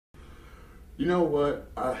You know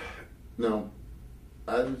what? No,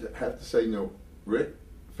 I would have to say no. Rick,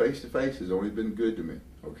 face to face, has only been good to me.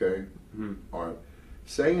 Okay. Mm-hmm. All right.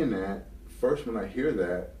 Saying that, first when I hear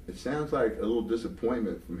that, it sounds like a little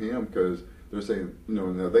disappointment from him because they're saying,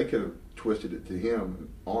 now they could have twisted it to him,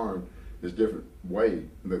 armed this different way.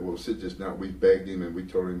 But well, Sid just now, we begged him and we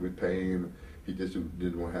told him we'd pay him. He just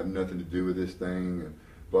didn't want to have nothing to do with this thing and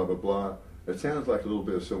blah, blah, blah. It sounds like a little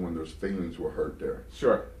bit of someone, there's feelings were hurt there.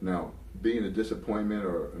 Sure. Now, being a disappointment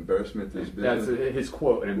or embarrassment to this business. That's his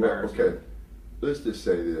quote, an embarrassment. Well, okay, let's just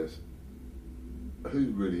say this. Who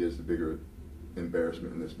really is the bigger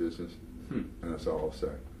embarrassment in this business? And that's all I'll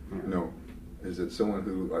say. Yeah. Is it someone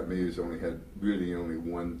who, like me, has only had really only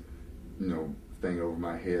one, thing over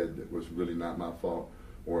my head that was really not my fault,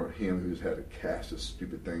 or him who's had a cast of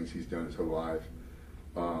stupid things he's done his whole life.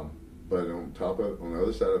 But on the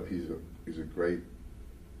other side of it, he's a great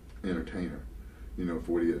entertainer,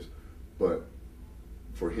 for what he is. But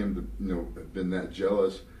for him to, have been that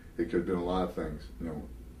jealous, it could have been a lot of things.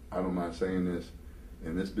 I don't mind saying this.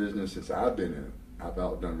 In this business, since I've been in it, I've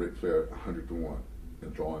outdone Ric Flair 100 to 1 in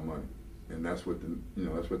drawing money, and that's what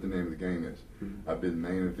that's what the name of the game is. Mm-hmm. I've been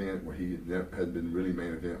main event where he had been really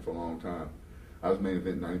main event for a long time. I was main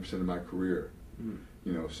event 90% of my career,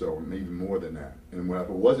 so even more than that. And when I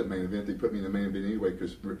wasn't main event, they put me in the main event anyway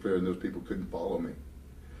because Ric Flair and those people couldn't follow me.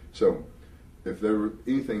 So if there were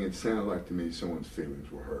anything, it sounded like to me someone's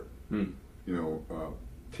feelings were hurt.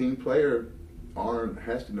 Team player. Arn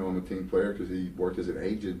has to know I'm a team player because he worked as an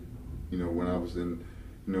agent. When I was in,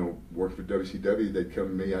 working for WCW, they'd come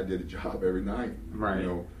to me. I did a job every night. Right.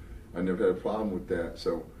 I never had a problem with that.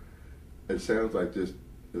 So it sounds like just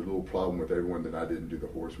a little problem with everyone that I didn't do the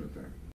Horseman thing.